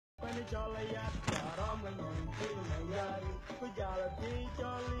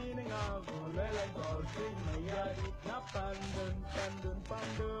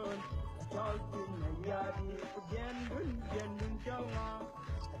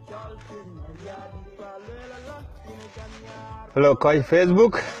Hello, coi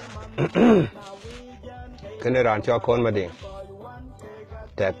Facebook. Cái này làm cho con mà đi.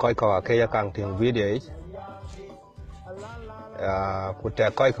 Để coi có cái càng tiếng video ấy. Cụ thể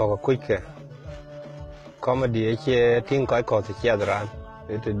coi có quick cái. Comedy ấy chứ tiếng coi có thì chia ra.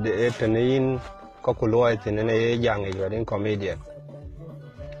 Thế nên có cụ lôi thì nên Jieng ấy đến comedian.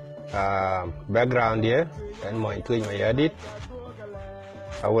 Background here and mọi thứ mà edit.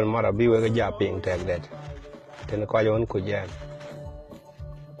 I will not be with cái ping tag that. Thế nên coi giống của Jieng.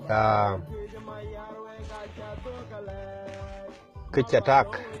 Cái chatak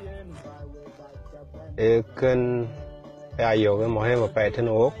kan ayo cái mồi mà phải thân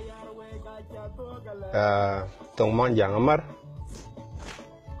ốc tông mòn giang amar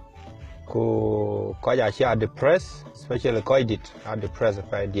ku có giá trị depressed especially có edit depressed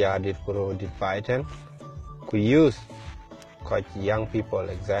phải dia edit pro edit phải thân ku use có young people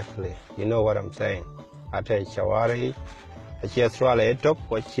exactly you know what I'm saying ate chawari ate Australia top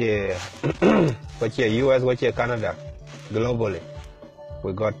wache US wache Canada globally.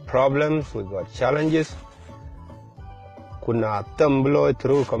 We got problems, we got challenges. Kuna tumble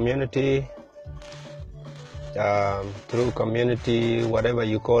through community, whatever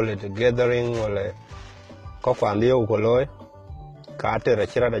you call it, a gathering or like kokwandio koloi. Kate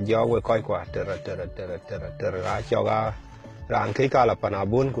chira da jawe koi kwa tera choga ran kala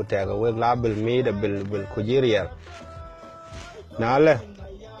panabun kutega we label me the bil kujiriel. Nale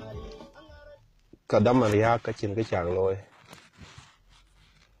kadam riha kachin ke chang loi.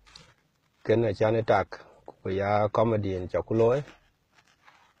 Cái này cho nên tạc của comedian cho cô lối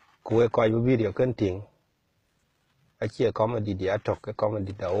cô coi video kênh tiếng ở chia comedy đi atop cái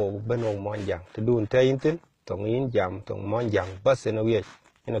comedy đó bên ông mòn giang từ đun thấy in tin tổng in jam tổng mòn giang bớt sen away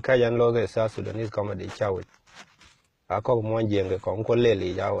nhưng cái dân lo cái sao Sudanese comedy chào ấy có mòn giang cái con có lệ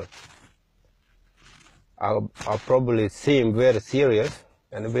lì chào ấy I probably seem very serious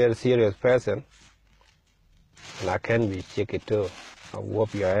and a very serious person and I can be check it too. I'll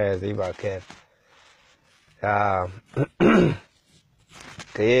whoop your ass if I can.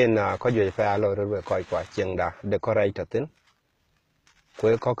 Cái nào có gì phải alo rồi coi quả chừng đã để có rai thật tính.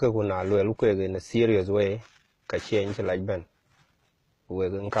 Quê có cái của nào lùi lúc quê cái serious way cái change lại bên. Quê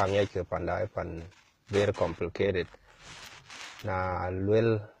cái càng nghe cái phần đấy phần very complicated. Na lùi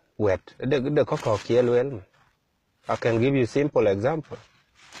wet. Để có kia lùi. I can give you simple example.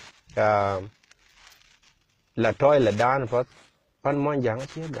 Là thôi là đan phát. Pan mon giang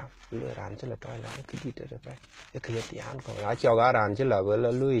chia gam, lừa ran chứ là toi là cái gì đó phải, cái gì tiền còn lá cho gà ran chứ là với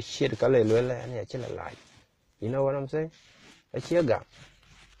là lui shit cái lừa này chứ là lại, you know what I'm saying? Cái chia gam,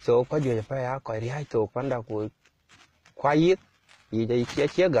 so có gì phải coi đi hai tổ pan đào của khoai yết, gì đây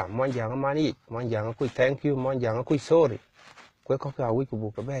chia gam mon giang mà đi, mon giang cũng thank you, mon giang cũng sorry, quay có cái áo của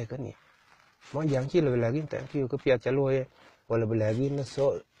bộ cái bé cái này, mon giang chỉ là cái thank you cái phía trả lui, hoặc là là cái nó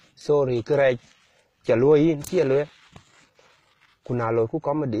sorry cái này trả lui chia lui. Kuna lo ku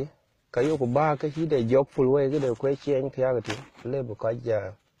comedy kayo ku ba cái gì để joke full way cái đều quay chuyện kia cái gì level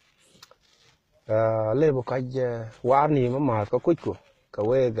cái warni mà có cuối cùng cái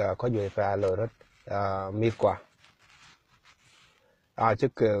way ga có gì phải lo rất mệt quá chứ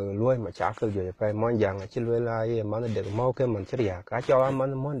cái lôi mà chả cái gì phải món giang chứ lôi là mà nó được mau cái mình chơi à cá cho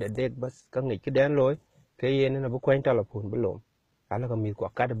món để đẹp bớt cái nghịch cái đen lôi cái gì nên là bốc quanh ta là phun bớt lộn là cái mệt quá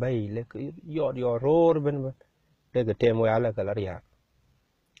cá để bay lấy cái giọt rô bên đây cái tem ngoài là cái là gì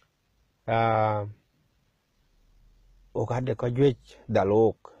okade ko jwe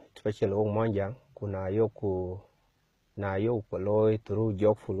dalok especially on monjang kuna yoku na yoku loy through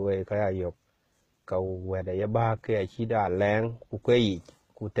jokeful way kaya yok ka weda ya ba ke chida leng ku kei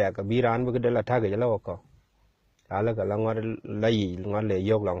ku ta ka biran bu de la ta ke lo ko ala ka la ngor lai ngor le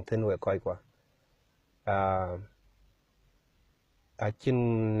yok long ten we koi kwa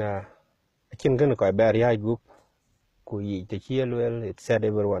achin gonna ko ber ya group ku yi te chia well it set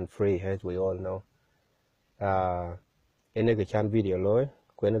everyone free as we all know ene cái chan video lối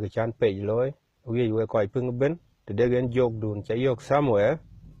quên cái chan page lối we coi pưng bên to they can joke dun cha yok somewhere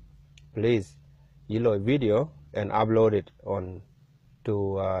please you load video and upload it on to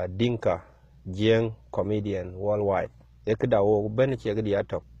Dinka Jieng comedian worldwide cái đầu bên chia cái dia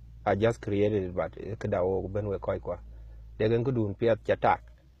top I just created it but cái đầu bên we coi qua they can go dun piat chatak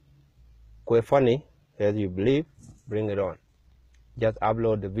quite funny as you believe bring it on just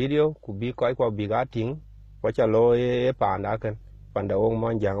upload the video could be quite qua big thing what your lawyer pan panda ong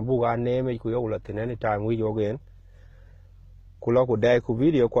mon jang bu ga ne me ku yo la tin anytime we yo gen ku lo ku dai ku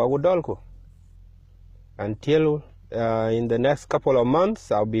video ku ku dol ku until in the next couple of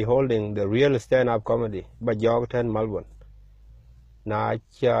months I'll be holding the real stand-up comedy ba jog ten Melbourne na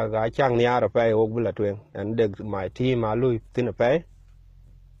cha ga chang nia ra pa o bula twen and my team a lui tin pa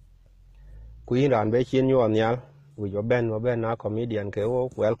ku yin ran be chin yo nyal we jo ben na comedian ke o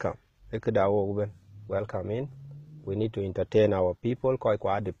welcome e ka da o ben welcome in we need to entertain our people ko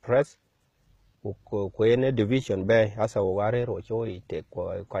kwa depressed ku ene division be asa o gare ro cho i te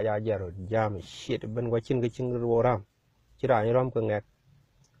ko ya jaro jam shit ben wa chin ga chin ro ram chira ni ram ko ngek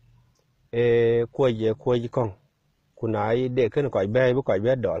e ko je kong kuna ai de ken ko be bu ko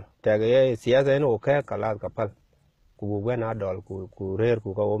be dol te ga siasa no ka kala ka pal ku bu be na dol ku rer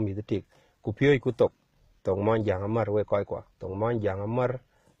ku ko mi tik ku pio ku tok tong mon jang mar we ko kwa tong mon jang mar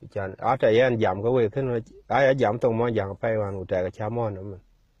chan ata yan jam ko we ken ai jam tong mon jang pa wan u te ga cha mon no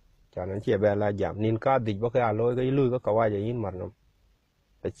chan an che be la jam nin ka dik ba ka lo ga lui ka wa ja yin mar no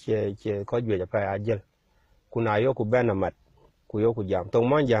che ko jwe ja pa ajel kuna yo ku be na mat ku yo ku jam tong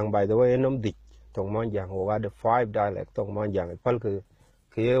mon jang by the way nom dik tong mon jang o ga the 5 dialect tong mon jang pal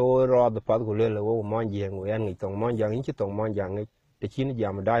ke o ro the pal ku le o mon jang o yan ngi tong mon jang in chi tong mon jang ngi te chin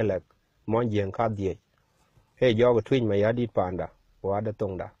jam dialect mon jang ka die he jo ga twin ma ya dit panda wa da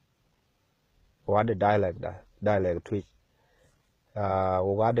tong da wa da dialect twin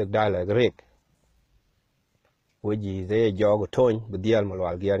o ga da dialect rek we ji ze jo ga ton bu dial ma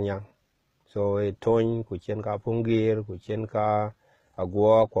wal gian yang so e ton ku chen ka pungir ku chen ka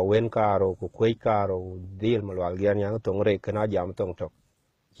agua kwa wen karo ku kwei karo dil malwal gian yang tong re kana jam tong tok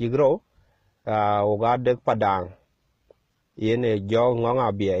chigro o ga de padang yene jo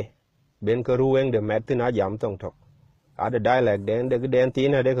ngonga bie ben ka ruweng de metina jam tong tok ada dialect den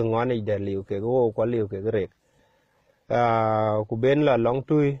tina de ka ngani de liu ke go kwa liu ke re ku ben la long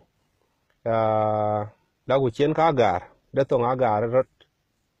tui la ku chen ka gar de tong agar rot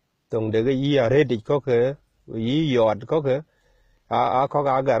tong de ga yi are dik ko ke yi yod ko ke có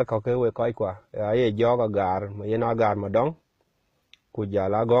cái agar có cái we coi qua ai jo cái agar mà yên agar mà đóng ku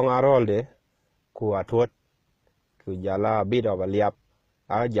jala gong arol de ku atwot ku jala bit of a liap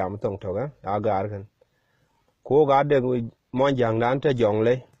a jam tong to ga agar kan ku ga de mon jang dan ta jong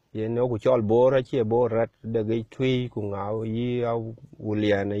le ye no ku chol bo ra che bo rat de gi twi ku ngao yi au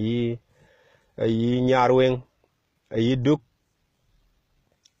ulian yi nyarwen yi duk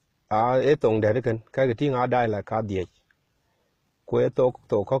e tong de kan ka ga ting a dai la ka die quê tô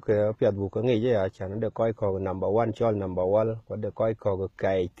có cái phiền vụ cái nghề vậy chẳng được coi có number one cho number one có được coi có cái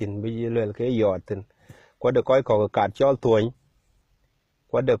cày tin bây giờ lên cái giọt tin có được coi có cái cát cho tuổi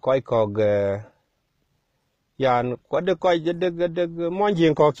có được coi có cái yàn có được coi được món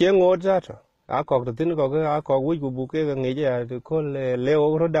gì có chiếng ngót ra rồi có được tin có cái có quý của vụ cái nghề vậy thì có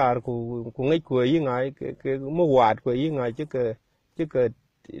leo rồi đar của ngay của ý ngay cái mua quạt của ý ngay chứ cái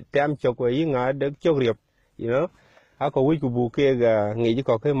tem cho của ý ngay được cho riệp you know có quý của bù kia nghĩ chứ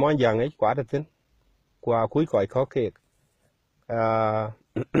có cái món gì ấy quá được tin qua cuối cõi khó kẹt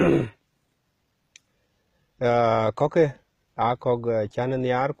có cái có cái channel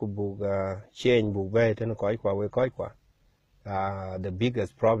nyar của bù change bù về trên cõi qua với cõi qua the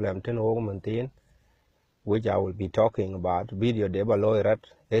biggest problem trên ô mình tin which I will be talking about video để bà lôi rát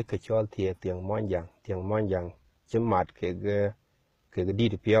để cái cho thiệt tiếng món gì chấm mặt cái đi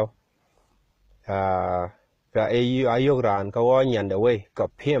được phiêu ka ayok ran ka wo nyande we ka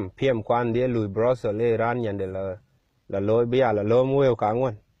piem kwan de lui broso le ran nyande la loy bia la lo mwe ka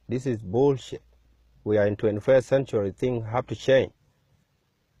ngwan. This is bullshit. We are in 21st century, things have to change.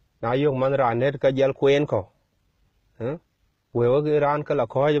 Na ayok man ran net ka jal kwen ko we wo ge ran ka la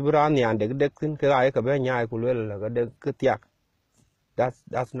ko je ran nyande de tin ka ai ka be nyai ku le la ga de ka tiak.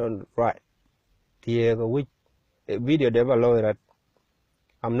 That's not right. Tie ka wi video de ba loy rat.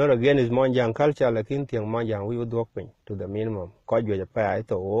 I'm not against Monjang culture, like in Tiang Monjang, we would work to the minimum. Quite you pay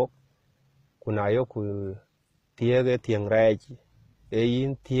to work. Kunayo ku tiag Tiang Rage,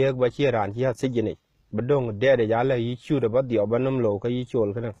 in Tiag Bachira, and he has signet. But don't dead it, Allah, you shoot about the Obanum loca, you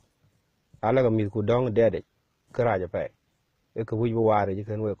chol. Allah, me could don't dead it. Karaja pay. If we were, you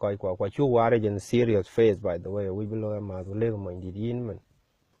can work quite you are in serious phase, by the way. We below a man who live among the inman.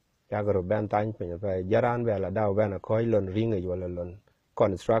 Jagger ban time, Jaran Bella, Dow Van a coil on ring as well alone.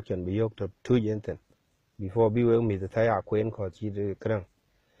 Construction bị yok to 2 yenten before bi we mi ta ya kwen ko chi de kran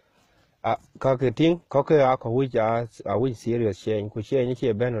ka ke ting ko ke ko wi ja wi serious change ku change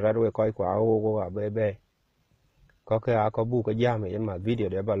che ben ra we ko kwa o be ko ke ko bu ko jam e ma video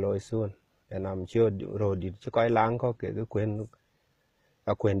de ba lo soon and I'm sure road chi ko lang ko ke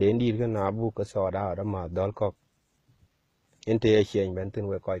kwen den di ke na bu ko so da ma dol ko inte chen ben tin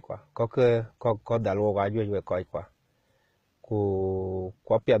we koi kwa ko dal wo ga ju we koi kwa ku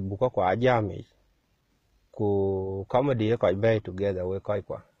kwa piat bu ko kwa jami ku comedy ko bay together we koi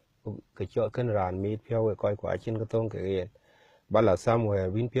kwa ke cho ken ran mi pyo we koi kwa chin ko tong ke yen bala somewhere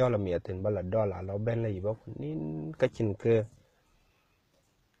win pyo la mietin bala dollar lo ben le yibo nin ka chin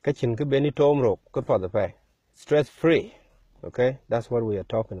ke beni tom ro ko pa da pay stress free. Okay, that's what we are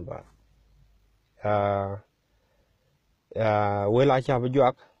talking about. We like to have a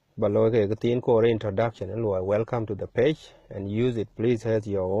joke, but look at the introduction and welcome to the page and use it please as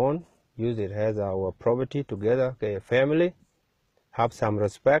your own. Use it as our property together, okay, family. Have some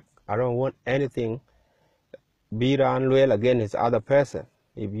respect. I don't want anything be run well against other person.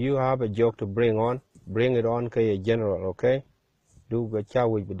 If you have a joke to bring it on, okay, general, okay? Do the chow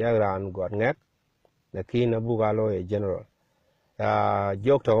with the and got neck. The key na bugalo a general.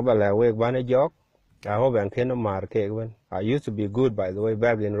 Joke talk about like one joke. I hope I can mark when I used to be good, by the way,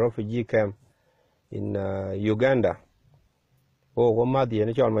 back in refugee camp in Uganda. Oh, Wamadi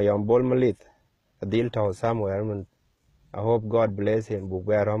and John Mayam Bol Malit, a deal to somewhere. I hope God bless him,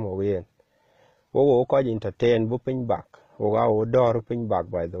 Bugweram away. Oh, quite entertain, booping back. Oh, our door ping back,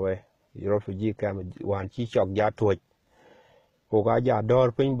 by the way. Refugee camp, one chichok yatwit. Oh, I got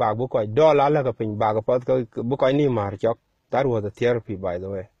door ping back, book I dollar like a ping back, book I need marchok. That was the therapy, by the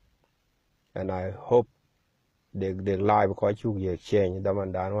way. And I hope they live ko chu ye exchange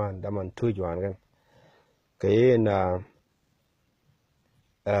daman danwan daman tujuan kan kayen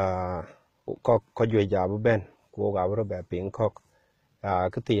ko jwe jabu ben ko ga bro ba ping kok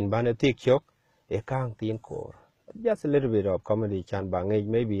ka tin ban tik chok e kang tin ko just a little bit of comedy chan ba ngai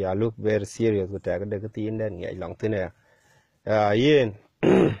maybe I look very serious with that ka tin den ngai long tin yen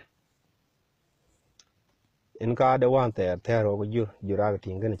in ka da wan te ro ko jura ga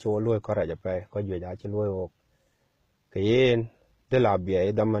tin gan cho loy ko ra ja pe ko jwe ja chi loy o kayen de la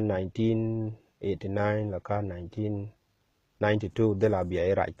bia daman 1989 la ka 1992 de la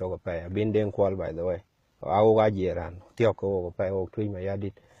bia right to pa bin den kwal by the way au ga jiran tio ko pa o tui ma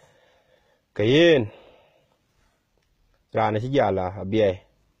yadit kayen rana ci jala bia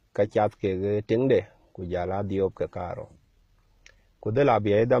ka chat ke ting de ku jala diop ka karo ku de la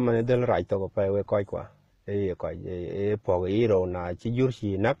bia daman de right to pa we koi kwa e po iro na ci jur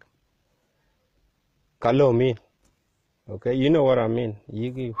shi nak kalo mi. Okay, you know what I mean.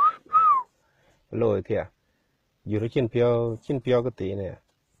 Yigi loy kia yuru chin pio cái tí này.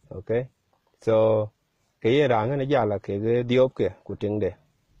 Okay, so cái rang nó giờ là cái diop kia của tiếng đề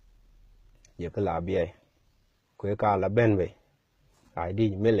giờ cái là bia cái cả là bên vậy ai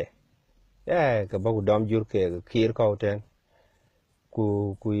đi mele cái bao đom jur cái kia câu trên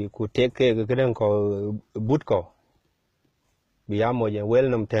ku take cái đang có bút câu bây giờ mọi người well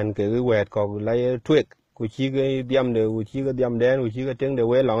nằm trên cái quẹt câu lấy tweak ku chi cái diam đều ku chi cái diam đen ku chi cái tiếng đều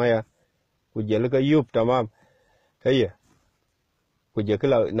well lòng ấy ku giờ là cái yup tamam thấy gì ku giờ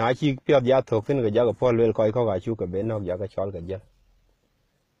cái là nãy chi piao giá thuộc cái cái giá cái phò lên coi có cái chú cái bên nó giá cái chọn cái giá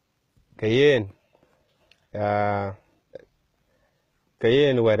cái yên cái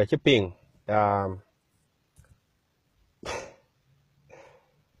yên về là shipping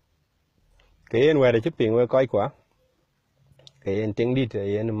cái yên về là shipping về coi quá cái yên tiếng đi thì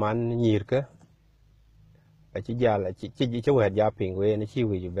yên man nhiều cơ chỉ giá là chỉ về giá ping về nó chỉ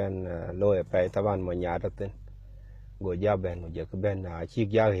về bên lôi phải taban mà nhà đó tên go giá bên giờ cái bên chỉ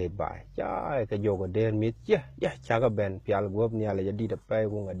giá hệ bài chả cái vô cái đen mít chứ chả cái bên pial gốp nhà là đi đập phải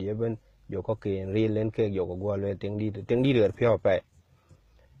cũng ở địa bên vô có cái riêng lên cái vô cái qua lên tiếng đi được phiêu phải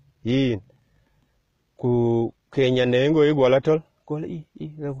yin ku kenya nengo e gola tol gola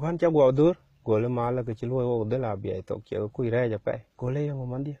le kwan cha go dur gola mala ke chilo o de la bia to che ku ire ja pe gola yo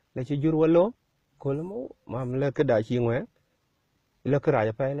mandi le chi jur walo gola mo mam le ke da chi ngwe le ke ra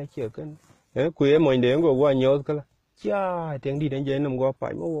ja pe le che ken ku e mo inde go wa nyo ka cha tiếng đi đến giờ nằm go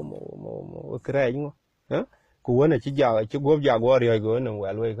phải mo ke ra ngo ku wona chi ja go ri go nằm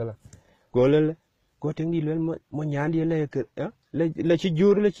wa lo ka la gola go tiếng đi lên mo nyan đi le ke le chi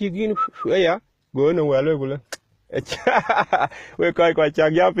jur le chi gin ya go no wa lo we coi coi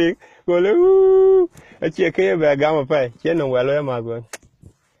chak ya ping go le che ke ba ga ma pai che no wa lo ma go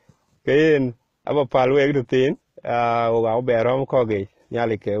ke aba pal we du tin o ga be rom ko ge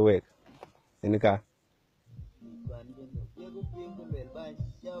nyali ke we ni ka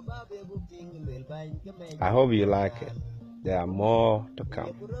I hope you like it. There are more to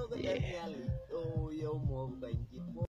come. Yeah.